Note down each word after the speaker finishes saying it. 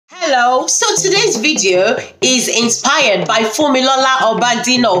Hello, so today's video is inspired by Fumilola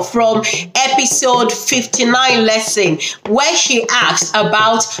Obadino from episode 59 lesson, where she asked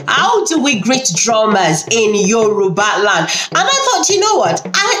about how do we greet drummers in Yoruba land. And I thought, you know what,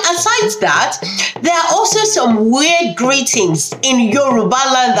 aside that, there are also some weird greetings in Yoruba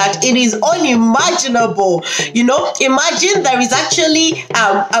land that it is unimaginable. You know, imagine there is actually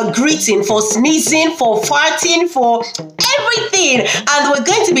a greeting for sneezing, for farting, for everything, and we're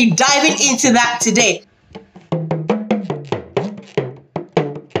going to be diving into that today.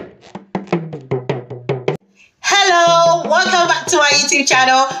 Hello, welcome back to my YouTube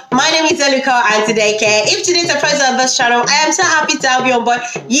channel. My name is Eluko, and today, if today's the first on this channel, I am so happy to have you on board.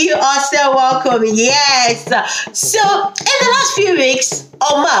 You are so welcome. Yes. So in the last few weeks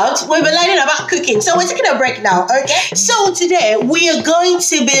or months, we've been learning about cooking. So we're taking a break now, okay? So today we are going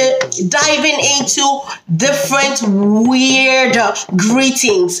to be diving into different weird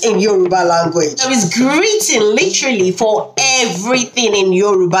greetings in Yoruba language. There is greeting literally for everything in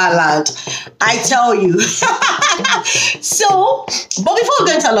Yoruba land, I tell you. So, but before we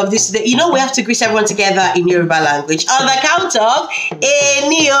go into all of this today, you know we have to greet everyone together in Yoruba language. On the count of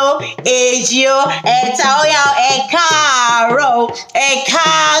Enio, Ejio, Etaoya, Ekaro,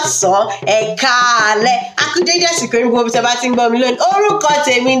 Ekaso, Ekale. Akudede àsìkò ní gbogbo tí bá ti ń gbọ́ mi lónìí. Orúkọ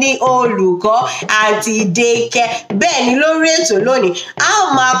tèmi ni Olùkọ́ Àǹtí Dékẹ́. Bẹ́ẹ̀ ni lórí ètò lónìí,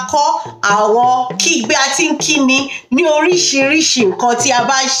 a máa kọ́ àwọn kígbe àti kíni ní oríṣiríṣi nǹkan tí a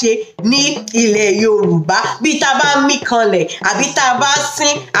bá ṣe ní ilẹ̀ Yorùbá. Bí tá bá mí kanlẹ̀, àbí tá bá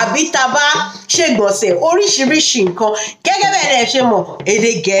sín, àbí tá bá ṣègbọ̀nsẹ̀, oríṣiríṣi nǹkan. Gẹ́gẹ́ bẹ́ẹ̀ lẹ ṣe mọ̀,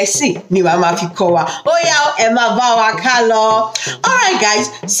 èdè Gẹ̀ẹ́sì ni wàá máa fi kọ́ wa. Ó yá, ẹ máa bá wa ká lọ. All right, guys.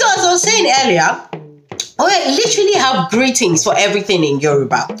 So as I was saying earlier, we literally have greetings for everything in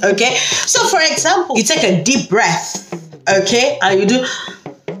Yoruba. Okay. So for example, you take a deep breath. Okay, and you do.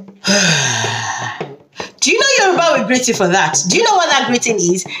 Do you know Yoruba will greet you for that? Do you know what that greeting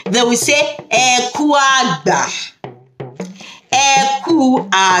is? They will say Ẹ kú àgbà. Ẹ kú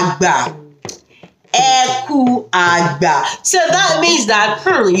àgbà. Ẹ kú àgbà. So that means that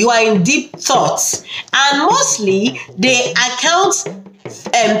you are in deep thoughts, and mostly they account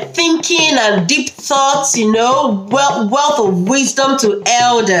thinking and deep thoughts, you know, wealth of wisdom to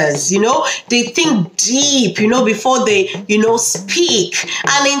elders, you know. They think deep, you know, before they, you know, speak.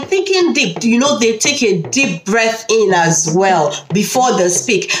 And in thinking deep, you know, they take a deep breath in as well before they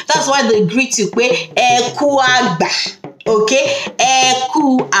speak. That's why they greet you with Ẹ kú àgbà. Okay, Ẹ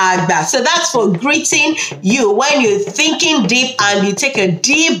kú àgbà. So that's for greeting you when you're thinking deep and you take a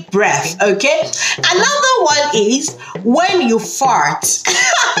deep breath. Okay, another one is when you fart.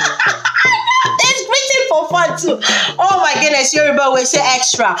 There's greeting for fart too. Oh my goodness, Yoruba will say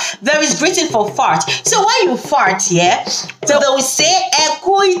extra. There is greeting for fart. So when you fart, yeah, so they will say Ẹ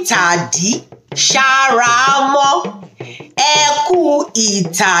kú ìtàdí ṣàràmọ́. Ẹ kú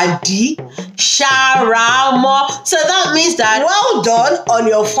ìtàdí ṣàràmọ́. So that means that well done on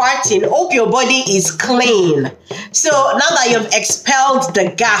your farting. Hope your body is clean. So now that you've expelled the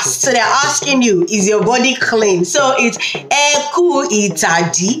gas, so they're asking you, is your body clean? So it's Ẹ kú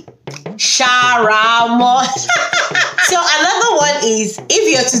ìtàdí ṣàràmọ́. So another one is if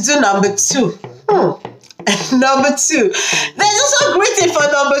you're to do number 2. Number 2. There's also greeting for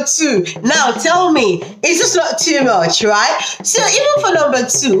number 2. Now tell me, is this not too much, right? So even for number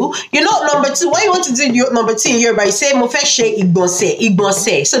 2, you know, number 2, when you want to do your number 2 in Yoruba, you say Mo fẹ́ ṣe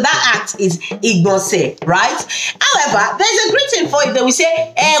ìgbọ̀nsẹ̀. So that act is ìgbọ̀nsẹ̀, right? However, there's a greeting for it that we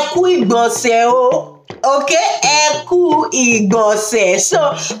say Ẹ kú ìgbọ̀nsẹ̀ o. Okay, Ẹ kú ìgbọ̀nsẹ̀.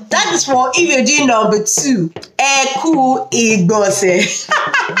 So that is for if you're doing number 2. Ẹ kú ìgbọ̀nsẹ̀.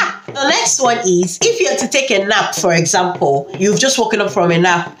 The next one is if you have to take a nap, for example, you've just woken up from a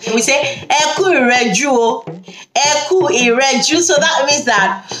nap. We say Ẹ kú ìrẹ́jú o. Ẹ kú ìrẹ́jú. So that means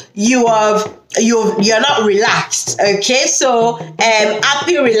that you're not relaxed. Okay, so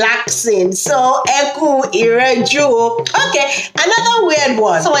happy relaxing. So Ẹ kú ìrẹ́jú o. Okay, another weird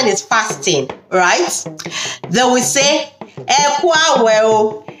one. Someone is fasting, right? They will say Ẹ kú àwẹ̀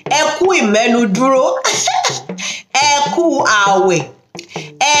o. Ẹ kú ìmẹ́nudúró. Ẹ kú àwẹ̀.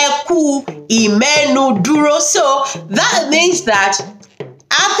 Ẹ kú ìmẹ́nudúró. So that means that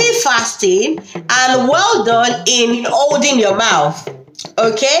happy fasting and well done in holding your mouth.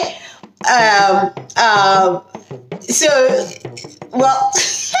 Okay. So well.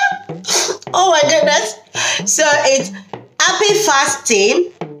 Oh my goodness. So it's happy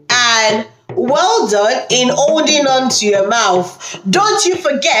fasting and Well done in holding on to your mouth. Don't you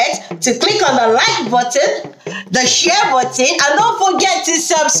forget to click on the like button, the share button, and don't forget to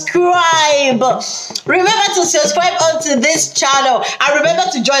subscribe. Remember to subscribe onto this channel and remember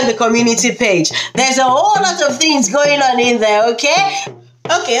to join the community page. There's a whole lot of things going on in there, okay?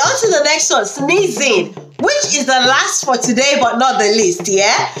 Okay, on to the next one, sneezing, which is the last for today but not the least,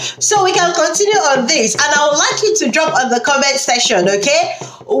 yeah? So we can continue on this, and I would like you to drop on the comment section, okay?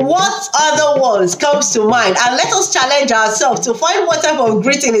 What other ones comes to mind? And let us challenge ourselves to find what type of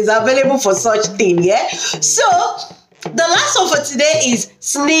greeting is available for such thing, yeah? So, the last one for today is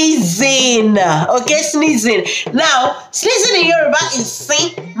sneezing. Okay, sneezing. Now, sneezing in Yoruba is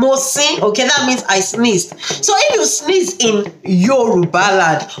sin, mo sin. Okay, that means I sneezed. So if you sneeze in Yoruba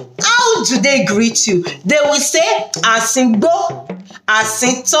land, how do they greet you? They will say asingbo,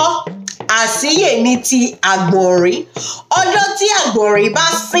 asinto, àsíyè ní ti àgbọ̀nrín. Ọjọ́ tí àgbọ̀nrín bá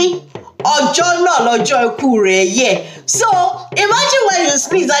sín, ọjọ́ náà lọ́jọ́ ikú rẹ̀ yẹ̀. So imagine when you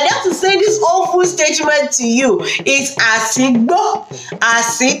sneeze and you have to say this awful statement to you. It's àsígbó,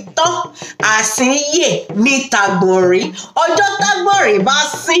 àsítọ́, àsíyè ní tàgbọ̀nrín. Ọjọ́ tágbọ̀nrín bá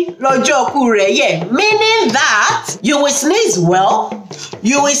sín lọ́jọ́ ikú rẹ̀ yẹ̀. Meaning that you will sneeze well,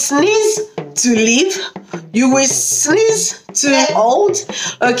 you will sneeze to live, you will sneeze to old,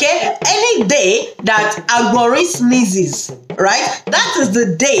 okay? Any day that Agbori sneezes, right? That is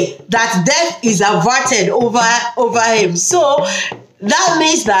the day that death is averted over him. So that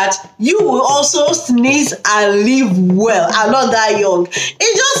means that you will also sneeze and live well and not that young.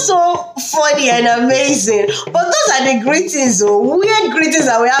 It's just so funny and amazing. But those are the greetings, weird greetings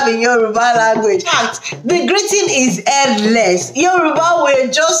that we have in Yoruba language. In fact, the greeting is endless. Yoruba,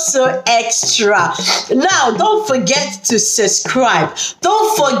 we're just so extra. Now, don't forget to subscribe.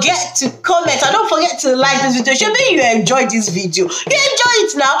 Don't forget to comment. And don't forget to like this video. Maybe you enjoyed this video. You enjoy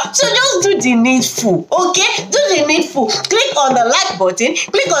it now. So just do the needful, okay? Do the needful. Click on the like button,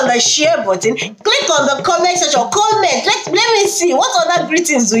 click on the share button, click on the comment section, comment. Let me see, what other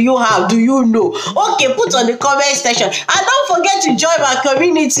greetings do you have? Do you know? Okay, put on the comment section. And don't forget to join my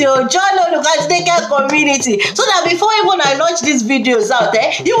community, join the community, so that before even I launch these videos out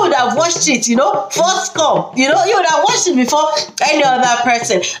there, you would have watched it, first come, you would have watched it before any other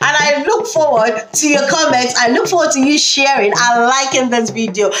person. And I look forward to your comments. I look forward to you sharing and liking this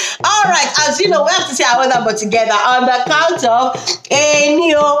video. All right, as you know, we have to say our weather but together on the count of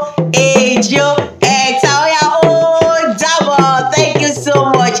Enyo, Ejo,